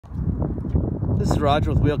This is Roger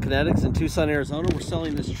with Wheel Kinetics in Tucson, Arizona. We're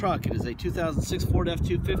selling this truck. It is a 2006 Ford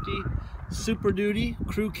F-250 Super Duty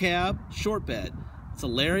Crew Cab Short Bed. It's a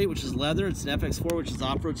Larry, which is leather. It's an FX4, which is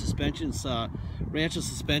off-road suspension. It's Rancho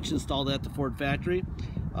suspension installed at the Ford factory.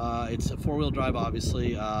 It's a four-wheel drive,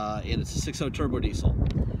 obviously, and it's a 6.0 turbo diesel.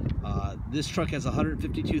 This truck has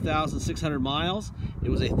 152,600 miles. It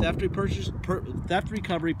was a theft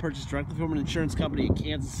recovery purchased directly from an insurance company in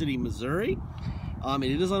Kansas City, Missouri. And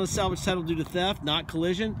it is on a salvage title due to theft, not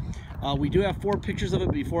collision. We do have 4 pictures of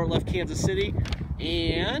it before it left Kansas City,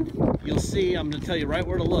 and you'll see, I'm going to tell you right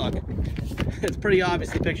where to look. It's pretty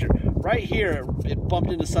obvious, the picture. Right here, it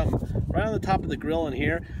bumped into something right on the top of the grill in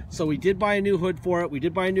here. So we did buy a new hood for it. We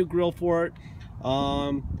did buy a new grill for it.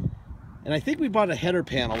 And I think we bought a header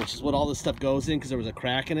panel, which is what all this stuff goes in because there was a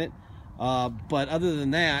crack in it. But other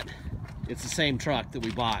than that, it's the same truck that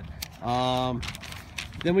we bought.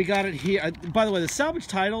 Then we got it here. By the way, the salvage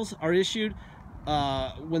titles are issued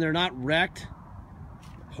when they're not wrecked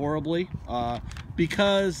horribly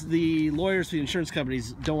because the lawyers for the insurance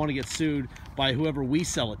companies don't want to get sued by whoever we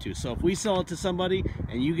sell it to. So if we sell it to somebody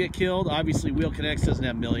and you get killed, obviously Wheel Kinetics doesn't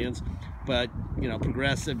have millions, but you know,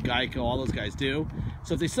 Progressive, Geico, all those guys do.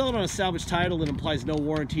 So if they sell it on a salvage title, it implies no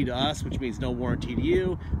warranty to us, which means no warranty to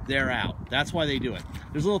you. They're out. That's why they do it.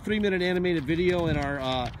 There's a little 3-minute animated video in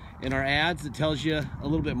our ads that tells you a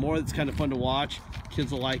little bit more. That's kind of fun to watch.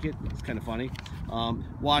 Kids will like it. It's kind of funny.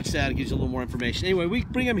 Watch that. It gives you a little more information. Anyway, we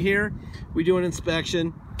bring them here. We do an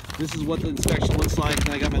inspection. This is what the inspection looks like. And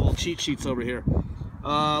I got my little cheat sheets over here.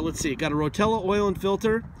 Let's see. Got a Rotella oil and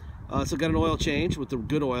filter. So got an oil change with the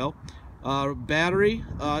good oil. Battery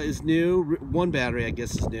is new. One battery, I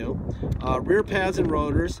guess, is new. Rear pads and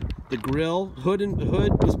rotors. The grill. Hood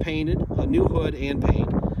was painted. A new hood and paint.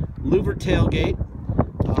 Louvered tailgate.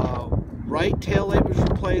 Right tail light was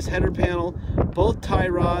replaced, header panel, both tie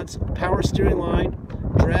rods, power steering line,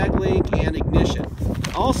 drag link, and ignition.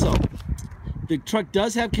 Also, the truck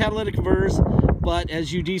does have catalytic converters, but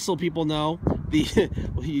as you diesel people know,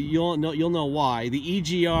 you'll know why. The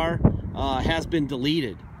EGR has been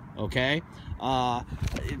deleted. Okay,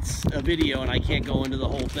 it's a video and I can't go into the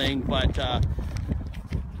whole thing, but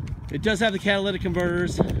it does have the catalytic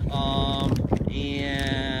converters,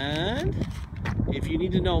 and if you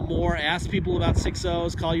need to know more, ask people about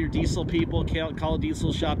 6.0s, call your diesel people, call a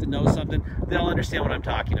diesel shop that knows something. They'll understand what I'm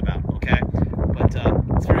talking about, okay? But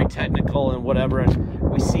it's very technical and whatever,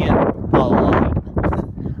 and we see it a lot.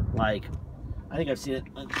 Like, I think I've seen it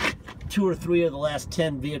 2 or 3 of the last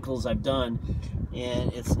 10 vehicles I've done,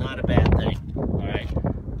 and it's not a bad thing, all right?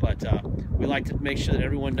 But we like to make sure that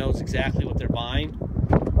everyone knows exactly what they're buying.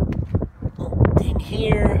 Thing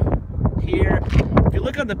here. If you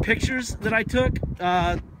look on the pictures that I took,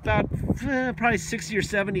 about probably 60 or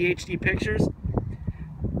 70 HD pictures,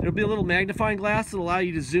 there'll be a little magnifying glass that'll allow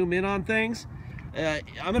you to zoom in on things.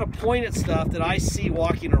 I'm going to point at stuff that I see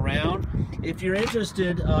walking around. If you're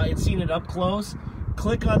interested in seeing it up close,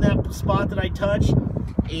 click on that spot that I touch,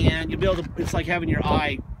 and you'll be able to, it's like having your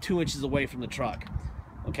eye 2 inches away from the truck.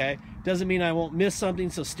 Okay? Doesn't mean I won't miss something,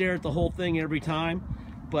 so stare at the whole thing every time.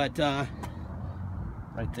 But right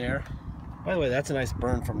there. By the way, that's a nice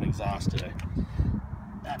burn from an exhaust today.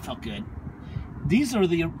 That felt good. These are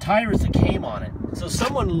the tires that came on it. So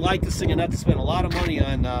someone liked this thing enough to spend a lot of money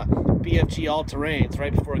on BFG all-terrains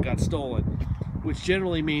right before it got stolen, which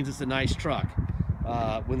generally means it's a nice truck.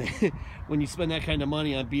 When you spend that kind of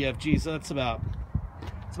money on BFG, so it's about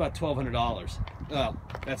 $1,200. Well,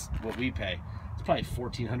 that's what we pay. It's probably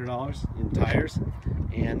 $1,400 in tires,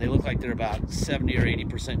 and they look like they're about 70 or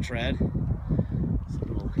 80% tread.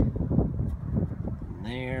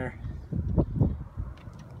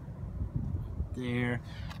 There.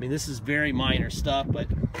 I mean, this is very minor stuff, but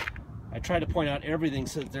I try to point out everything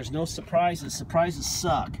so that there's no surprises. Surprises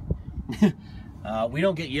suck. We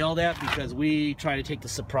don't get yelled at because we try to take the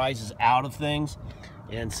surprises out of things,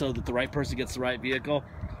 and so that the right person gets the right vehicle.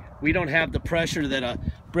 We don't have the pressure that a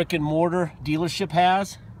brick and mortar dealership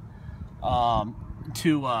has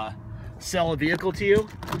to sell a vehicle to you.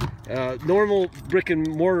 Normal brick and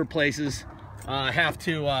mortar places have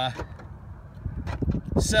to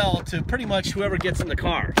sell to pretty much whoever gets in the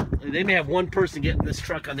car. They may have one person getting this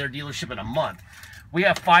truck on their dealership in a month. We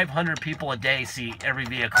have 500 people a day see every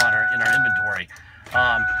vehicle in our inventory.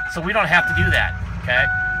 So we don't have to do that, okay?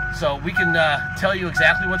 So we can tell you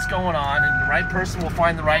exactly what's going on, and the right person will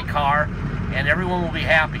find the right car, and everyone will be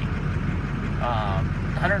happy.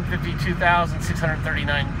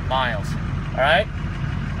 152,639 miles, all right?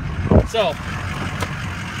 So,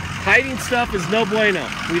 hiding stuff is no bueno.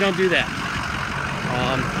 We don't do that.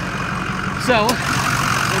 So,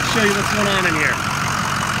 let's show you what's going on in here.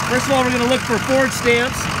 First of all, we're going to look for Ford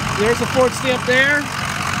stamps. There's a Ford stamp there.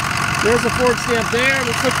 There's a Ford stamp there.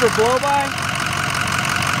 Let's look for blow-by.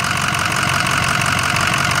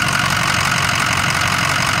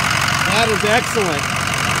 That is excellent.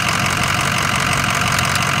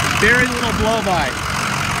 Very little blow-by.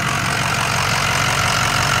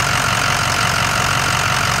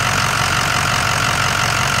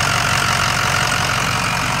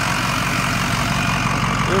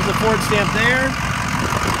 There's a Ford stamp there.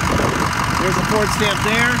 There's a Ford stamp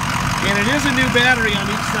there. And it is a new battery on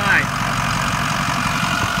each side.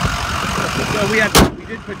 So we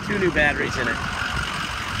did put 2 new batteries in it.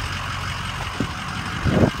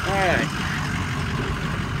 Alright.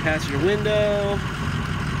 Passenger window.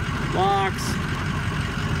 Locks.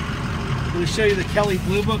 I'm going to show you the Kelly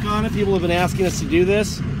Blue Book on it. People have been asking us to do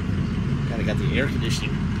this. Kinda got the air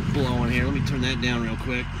conditioning blowing here. Let me turn that down real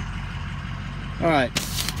quick. Alright.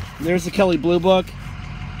 There's the Kelly Blue Book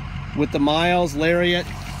with the miles, lariat.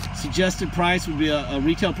 Suggested price would be a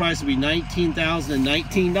retail price would be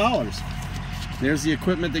 $19,019. There's the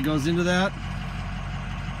equipment that goes into that.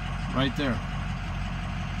 Right there.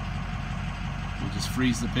 We'll just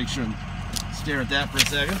freeze the picture and stare at that for a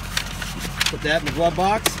second. Put that in the glove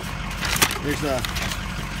box. There's a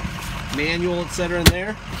manual, etc. in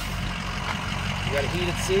there. You got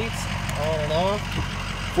heated seats, on and off.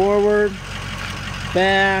 Forward,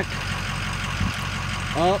 back,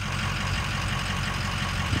 up,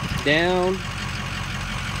 down,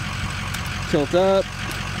 tilt up,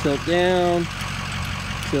 tilt down,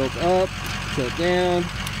 tilt up, tilt down.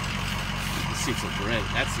 The seats look great.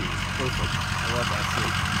 That seat is perfect. I love that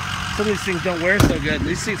seat. Some of these things don't wear so good, and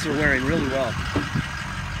these seats are wearing really well.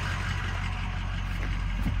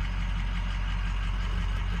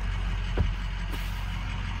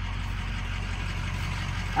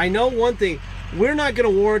 I know one thing, we're not going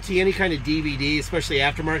to warranty any kind of DVD, especially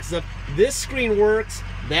aftermarket stuff. This screen works,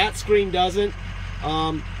 that screen doesn't.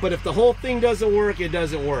 But if the whole thing doesn't work, it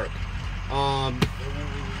doesn't work.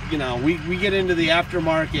 You know, we get into the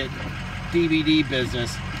aftermarket DVD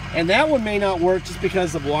business, and that one may not work just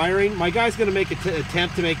because of wiring. My guy's going to make an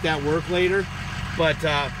attempt to make that work later, but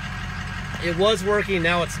it was working,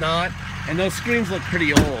 now it's not, and those screens look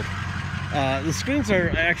pretty old. The screens are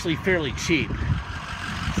actually fairly cheap,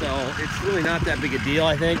 so it's really not that big a deal,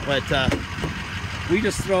 I think, but we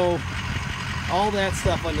just throw all that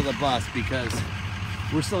stuff under the bus because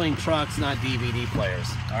we're selling trucks, not DVD players,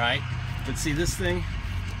 all right? But see this thing?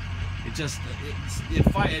 It just,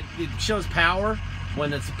 it shows power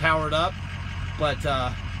when it's powered up, but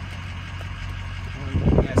yeah,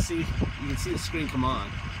 see, you can see the screen come on.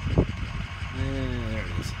 There it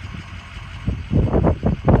is.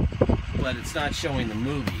 But it's not showing the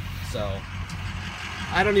movie, so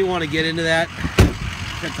I don't even want to get into that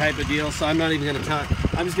type of deal, so I'm not even going to tell.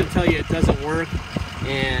 I'm just going to tell you it doesn't work,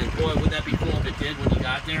 and boy, would that be cool if it did when you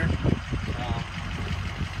got there.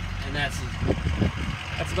 And that's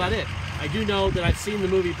about it. I do know that I've seen the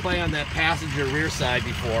movie play on that passenger rear side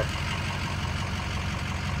before.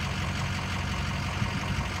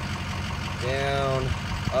 Down,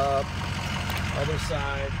 up, other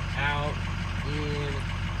side, out, in,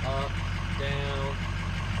 up, down.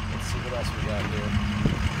 Let's see what else we got here.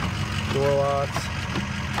 Door locks.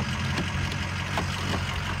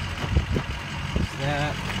 There's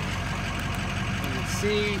that.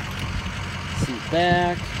 Seat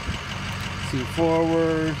back, seat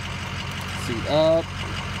forward, seat up,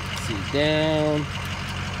 seat down,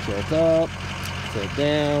 tilt up, tilt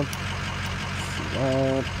down, seat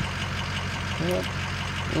up,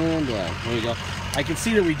 and down. There you go. I can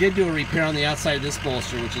see that we did do a repair on the outside of this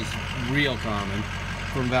bolster, which is real common.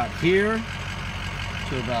 From about here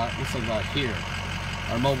to about, looks like about here.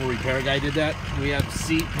 Our mobile repair guy did that. We have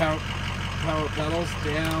seat power pedals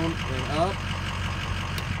down and up.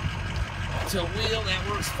 Tilt wheel, that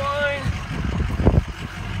works fine.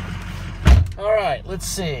 All right, let's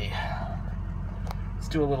see. Let's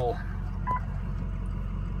do a little.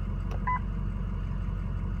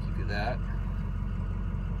 Keep that.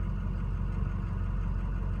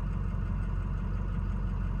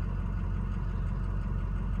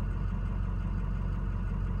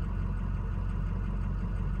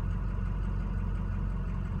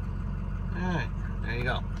 All right, there you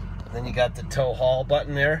go. Then you got the tow haul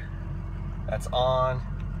button there. That's on,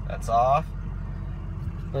 that's off.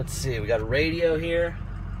 Let's see, we got a radio here.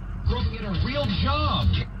 Looking at a real job.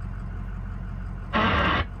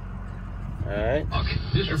 Alright. Okay,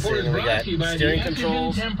 this report is brought to you by steering the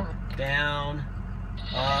controls, down,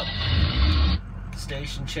 up,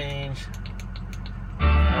 station change.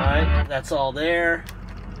 Alright, that's all there.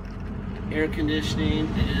 Air conditioning,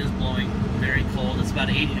 and it is blowing very cold. It's about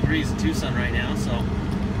 80 degrees in Tucson right now, so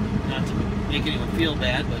not to make anyone feel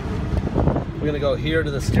bad, but we're gonna go here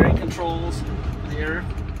to the steering controls here.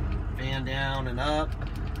 Fan down and up,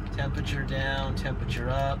 temperature down, temperature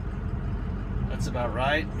up. That's about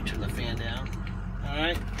right. Let me turn the fan down. All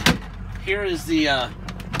right. Here is the,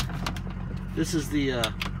 this is the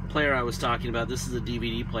player I was talking about. This is a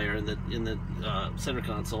DVD player in the center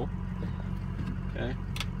console. Okay.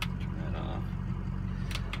 Turn that off.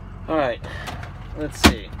 All right. Let's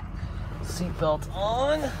see. Seatbelt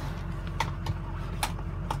on.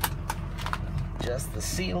 Adjust the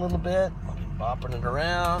seat a little bit. Bopping it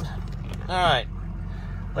around. All right.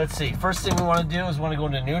 Let's see. First thing we want to do is we want to go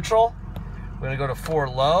into neutral. We're going to go to 4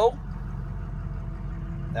 low.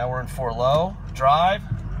 Now we're in 4 low. Drive.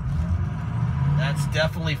 That's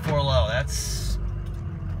definitely 4 low. That's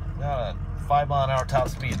a 5 mile an hour top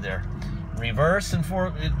speed there. Reverse in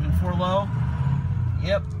 4 low.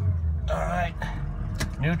 Yep. All right.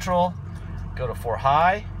 Neutral. Go to 4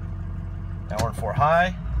 high. Now we're in 4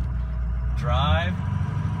 high. Drive.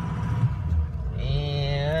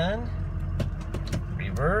 And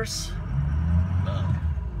reverse.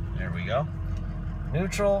 There we go.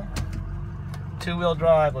 Neutral. 2-wheel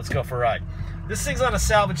drive. Let's go for a ride. This thing's on a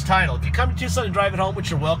salvage title. If you come to Tucson and drive it home, which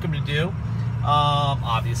you're welcome to do,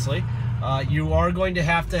 obviously, you are going to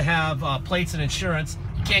have plates and insurance.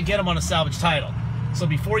 You can't get them on a salvage title. So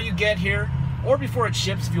before you get here, or before it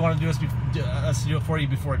ships, if you want to do us to do it for you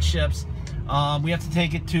before it ships, we have to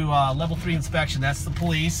take it to level 3 inspection. That's the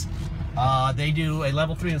police. They do a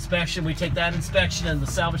level 3 inspection. We take that inspection and the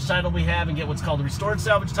salvage title we have and get what's called a restored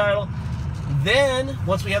salvage title. Then,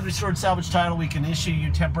 once we have the restored salvage title, we can issue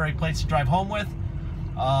you temporary plates to drive home with,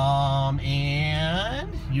 and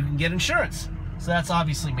you can get insurance. So that's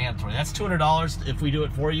obviously mandatory. That's $200 if we do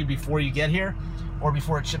it for you before you get here or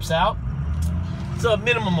before it ships out. So a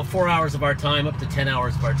minimum of 4 hours of our time, up to 10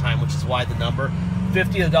 hours of our time, which is why the number.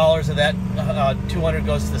 $50 of that 200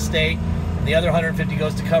 goes to the state, and the other 150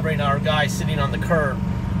 goes to covering our guy sitting on the curb.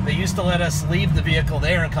 They used to let us leave the vehicle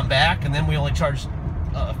there and come back, and then we only charged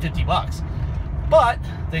 50 bucks. But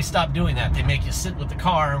they stopped doing that. They make you sit with the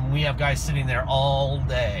car, and we have guys sitting there all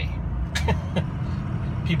day.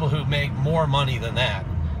 People who make more money than that,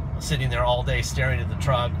 sitting there all day staring at the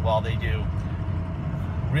truck while they do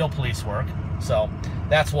real police work. So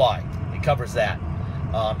that's why it covers that.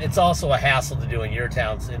 It's also a hassle to do in your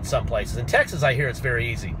towns in some places. In Texas, I hear it's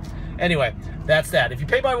very easy. Anyway, that's that. If you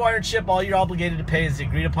pay by wire and ship, all you're obligated to pay is the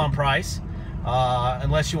agreed upon price,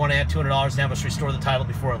 unless you want to add $200 and have us restore the title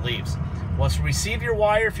before it leaves. Once we receive your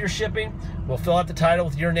wire, if you're shipping, we'll fill out the title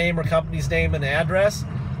with your name or company's name and address,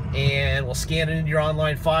 and we'll scan it into your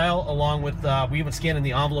online file along with, we even scan in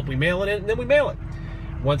the envelope we mail it in, and then we mail it.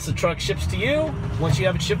 Once the truck ships to you, once you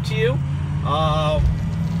have it shipped to you,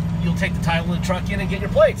 you'll take the title of the truck in and get your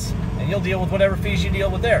plates, and you'll deal with whatever fees you deal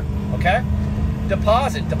with there, okay?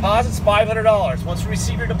 Deposit's $500. Once we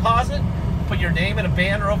receive your deposit, put your name and a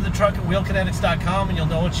banner over the truck at wheelkinetics.com and you'll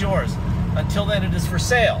know it's yours. Until then, it is for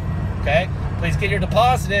sale, okay? Please get your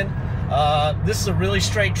deposit in. This is a really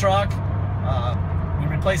straight truck. We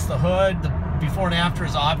replaced the hood. The before and after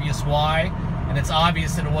is obvious why, and it's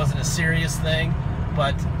obvious that it wasn't a serious thing,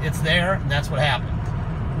 but it's there, and that's what happened.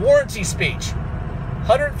 Warranty speech.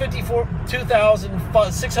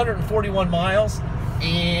 152,641 miles,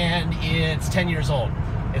 and it's 10 years old.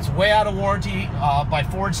 It's way out of warranty by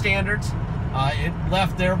Ford standards. It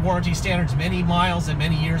left their warranty standards many miles and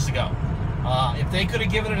many years ago. If they could have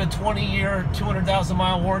given it a 20-year, 200,000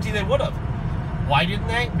 mile warranty, they would have. Why didn't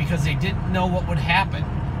they? Because they didn't know what would happen.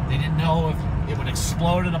 They didn't know if it would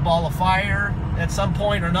explode in a ball of fire at some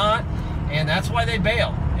point or not, and that's why they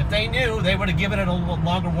bailed. If they knew, they would have given it a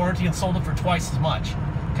longer warranty and sold it for twice as much,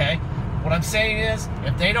 okay? What I'm saying is,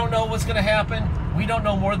 if they don't know what's going to happen, we don't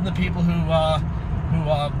know more than the people who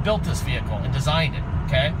built this vehicle and designed it,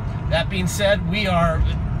 okay? That being said, we are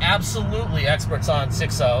absolutely experts on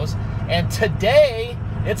 6.0s, and today,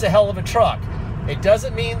 it's a hell of a truck. It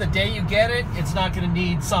doesn't mean the day you get it, it's not going to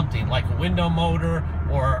need something like a window motor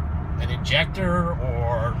or an injector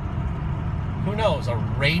or who knows, a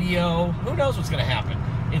radio. Who knows what's going to happen?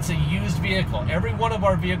 It's a used vehicle. Every one of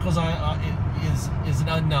our vehicles is an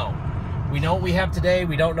unknown. We know what we have today.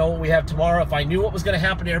 We don't know what we have tomorrow. If I knew what was going to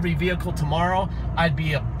happen to every vehicle tomorrow, I'd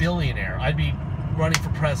be a billionaire. I'd be running for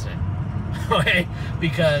president. Okay?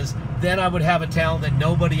 Because then I would have a talent that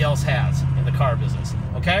nobody else has in the car business.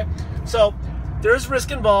 Okay? So there's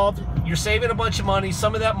risk involved. You're saving a bunch of money.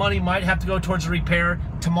 Some of that money might have to go towards a repair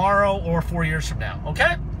tomorrow or 4 years from now.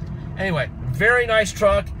 Okay? Anyway, very nice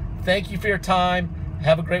truck. Thank you for your time.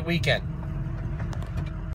 Have a great weekend.